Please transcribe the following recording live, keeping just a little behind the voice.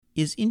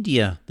Is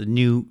India the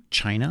new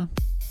China?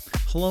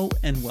 Hello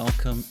and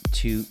welcome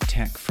to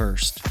Tech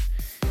First.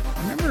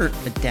 I remember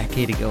a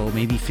decade ago,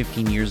 maybe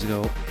 15 years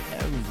ago,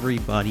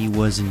 everybody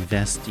was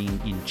investing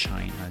in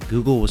China.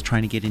 Google was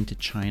trying to get into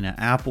China.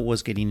 Apple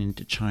was getting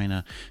into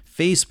China.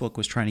 Facebook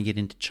was trying to get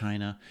into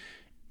China.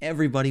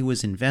 Everybody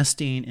was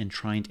investing and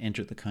trying to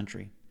enter the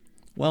country.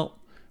 Well,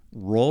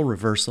 role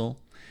reversal.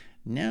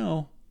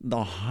 Now,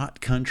 the hot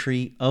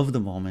country of the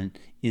moment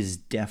is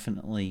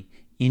definitely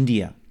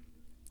India.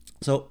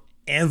 So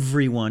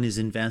everyone is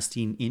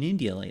investing in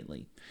India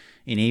lately.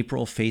 In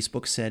April,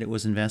 Facebook said it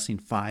was investing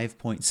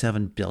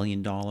 $5.7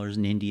 billion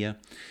in India.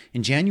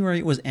 In January,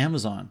 it was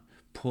Amazon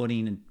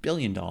putting $1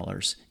 billion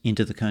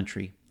into the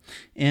country.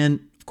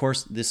 And of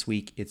course, this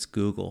week, it's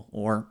Google,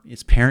 or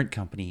its parent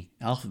company,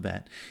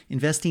 Alphabet,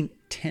 investing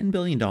 $10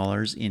 billion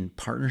in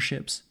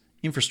partnerships,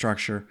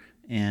 infrastructure,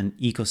 and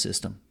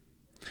ecosystem.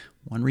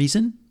 One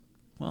reason?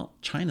 Well,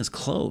 China's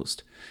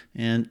closed,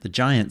 and the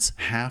giants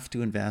have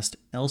to invest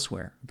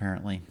elsewhere,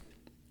 apparently.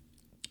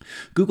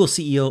 Google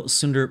CEO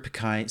Sundar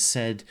Pichai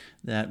said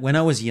that when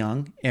I was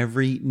young,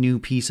 every new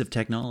piece of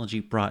technology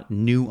brought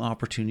new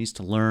opportunities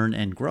to learn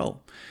and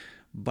grow.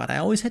 But I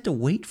always had to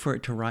wait for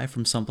it to arrive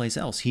from someplace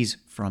else. He's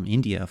from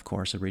India, of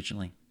course,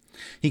 originally.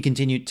 He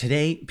continued,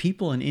 today,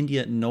 people in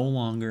India no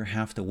longer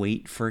have to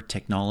wait for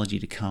technology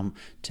to come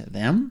to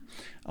them.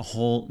 A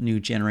whole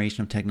new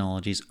generation of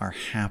technologies are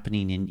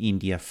happening in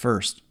India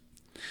first.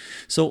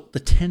 So the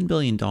 $10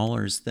 billion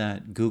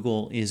that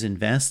Google is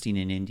investing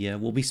in India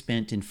will be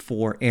spent in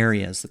 4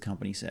 areas, the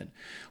company said.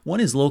 One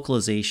is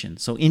localization.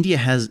 So India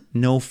has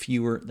no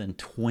fewer than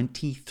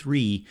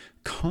 23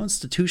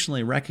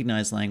 constitutionally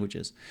recognized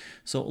languages.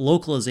 So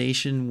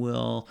localization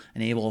will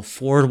enable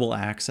affordable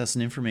access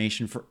and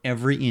information for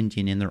every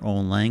Indian in their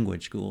own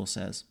language, Google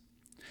says.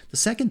 The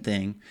second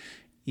thing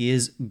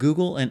is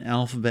Google and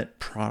Alphabet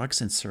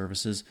products and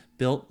services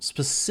built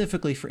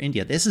specifically for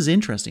India. This is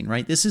interesting,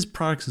 right? This is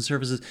products and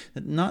services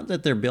that not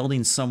that they're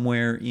building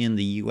somewhere in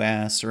the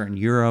US or in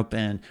Europe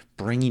and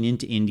bringing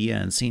into India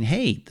and saying,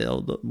 hey,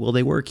 will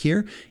they work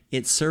here?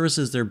 It's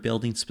services they're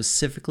building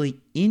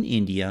specifically in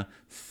India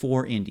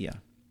for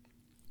India.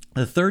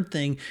 The third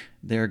thing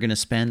they're going to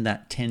spend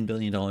that $10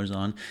 billion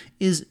on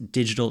is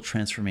digital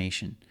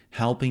transformation,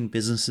 helping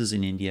businesses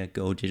in India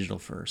go digital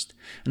first.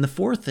 And the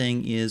fourth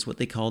thing is what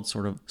they called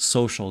sort of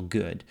social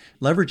good,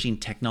 leveraging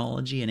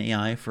technology and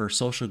AI for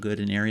social good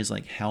in areas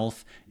like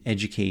health,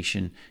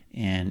 education,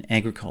 and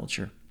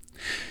agriculture.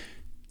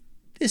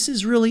 This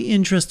is really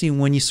interesting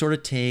when you sort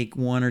of take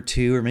 1 or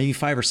 2 or maybe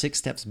 5 or 6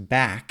 steps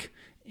back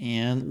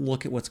and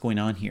look at what's going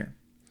on here.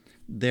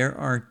 There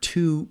are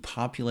 2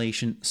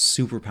 population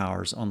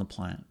superpowers on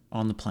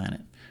the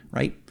planet,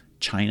 right?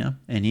 China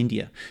and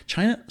India.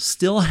 China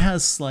still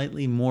has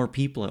slightly more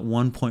people at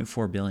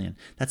 1.4 billion.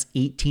 That's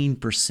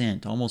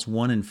 18%, almost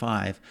 1 in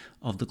 5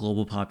 of the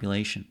global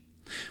population.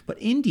 But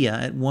India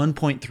at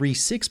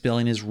 1.36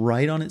 billion is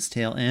right on its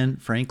tail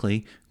and,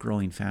 frankly,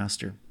 growing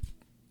faster.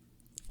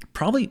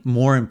 Probably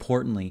more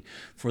importantly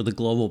for the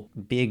global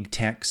big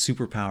tech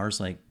superpowers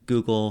like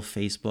Google,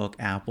 Facebook,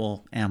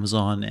 Apple,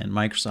 Amazon, and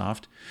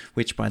Microsoft,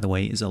 which, by the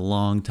way, is a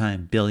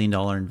long-time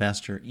billion-dollar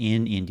investor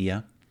in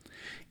India,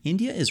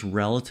 India is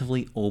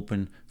relatively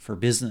open for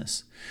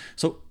business.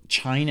 So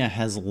China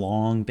has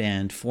long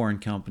banned foreign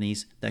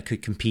companies that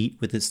could compete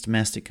with its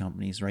domestic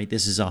companies, right?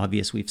 This is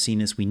obvious. We've seen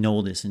this. We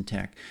know this in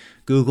tech.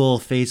 Google,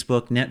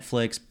 Facebook,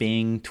 Netflix,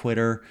 Bing,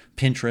 Twitter,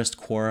 Pinterest,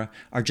 Quora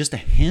are just a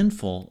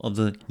handful of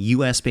the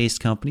US-based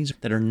companies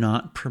that are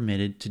not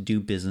permitted to do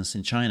business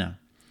in China.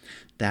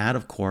 That,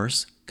 of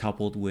course,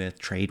 coupled with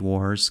trade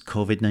wars,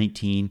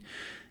 COVID-19,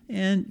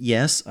 and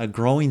yes, a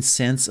growing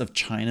sense of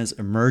China's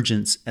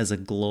emergence as a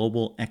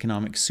global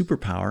economic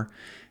superpower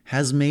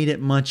has made it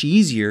much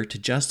easier to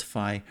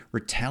justify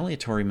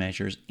retaliatory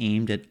measures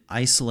aimed at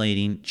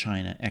isolating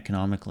China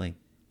economically.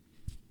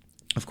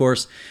 Of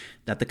course,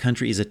 that the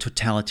country is a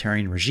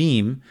totalitarian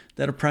regime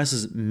that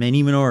oppresses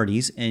many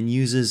minorities and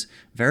uses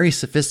very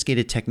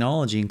sophisticated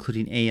technology,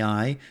 including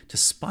AI, to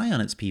spy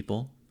on its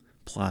people,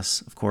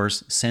 plus, of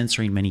course,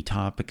 censoring many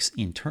topics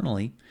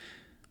internally,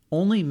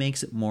 only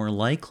makes it more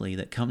likely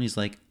that companies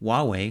like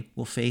Huawei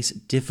will face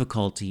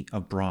difficulty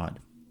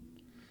abroad.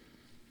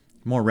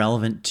 More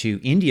relevant to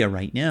India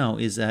right now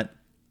is that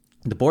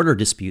the border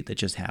dispute that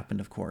just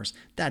happened, of course,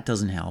 that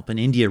doesn't help. And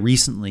India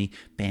recently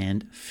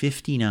banned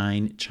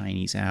 59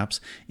 Chinese apps,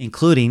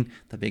 including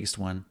the biggest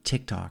one,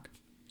 TikTok.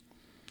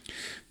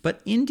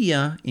 But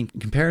India, in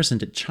comparison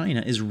to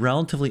China, is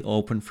relatively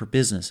open for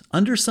business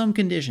under some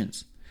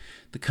conditions.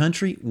 The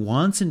country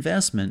wants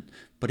investment,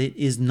 but it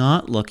is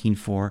not looking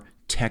for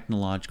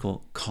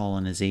technological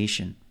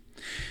colonization.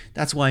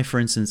 That's why, for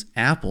instance,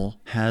 Apple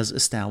has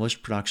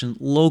established production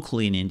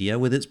locally in India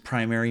with its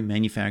primary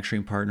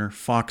manufacturing partner,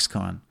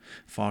 Foxconn.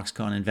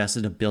 Foxconn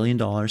invested $1 billion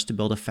to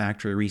build a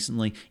factory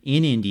recently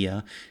in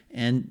India,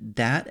 and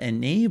that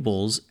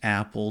enables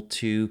Apple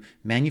to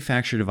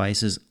manufacture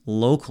devices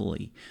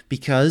locally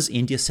because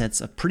India sets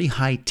a pretty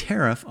high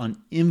tariff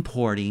on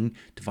importing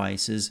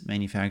devices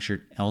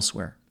manufactured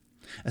elsewhere.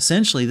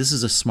 Essentially, this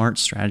is a smart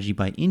strategy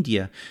by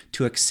India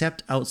to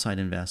accept outside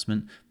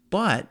investment,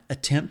 but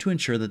attempt to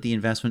ensure that the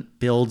investment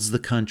builds the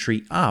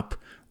country up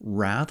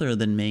rather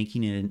than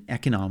making it an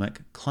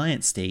economic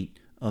client state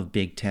of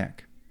big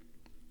tech.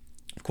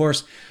 Of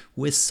course,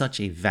 with such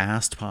a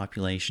vast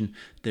population,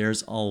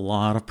 there's a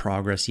lot of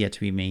progress yet to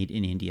be made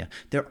in India.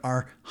 There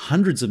are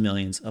hundreds of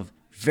millions of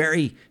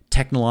very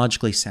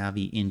technologically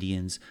savvy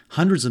Indians,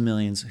 hundreds of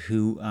millions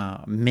who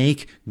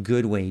make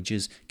good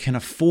wages, can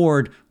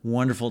afford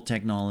wonderful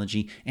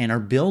technology, and are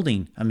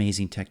building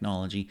amazing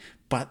technology.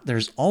 But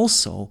there's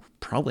also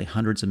probably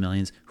hundreds of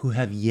millions who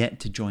have yet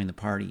to join the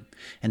party.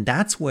 And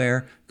that's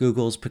where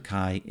Google's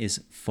Pichai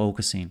is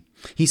focusing.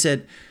 He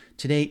said,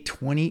 today,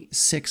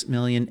 26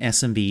 million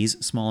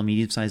SMBs, small and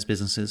medium-sized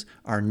businesses,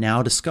 are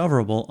now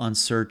discoverable on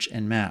search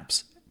and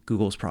maps,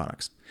 Google's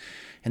products.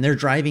 And they're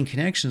driving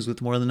connections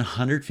with more than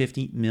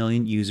 150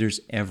 million users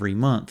every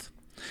month.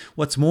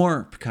 What's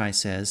more, Pichai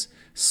says,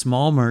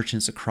 small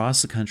merchants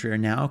across the country are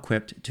now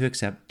equipped to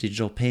accept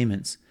digital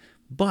payments.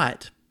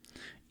 But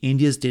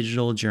India's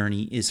digital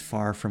journey is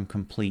far from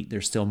complete.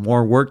 There's still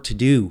more work to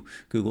do,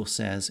 Google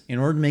says, in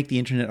order to make the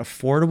internet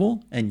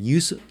affordable and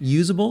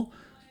usable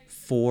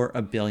for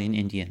 1 billion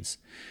Indians.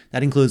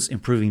 That includes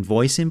improving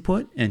voice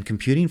input and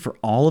computing for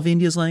all of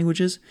India's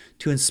languages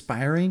to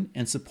inspiring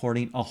and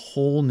supporting a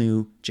whole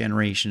new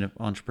generation of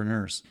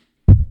entrepreneurs.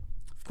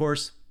 Of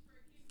course,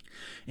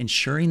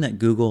 ensuring that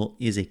Google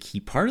is a key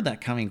part of that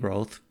coming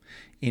growth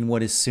in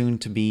what is soon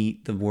to be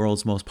the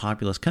world's most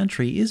populous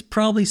country is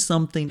probably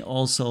something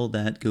also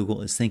that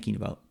Google is thinking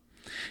about.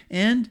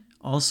 And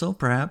also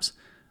perhaps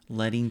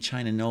letting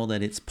China know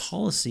that its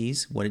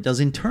policies, what it does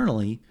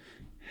internally,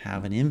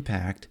 have an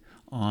impact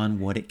on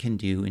what it can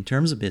do in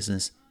terms of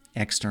business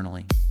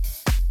externally.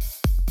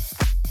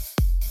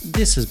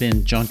 This has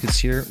been John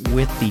Koetsier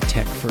with the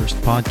Tech First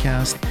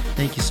podcast.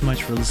 Thank you so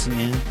much for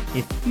listening in.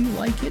 If you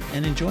like it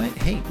and enjoy it,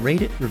 hey,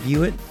 rate it,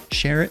 review it,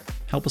 share it,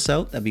 help us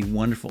out. That'd be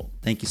wonderful.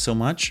 Thank you so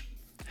much.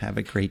 Have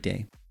a great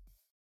day.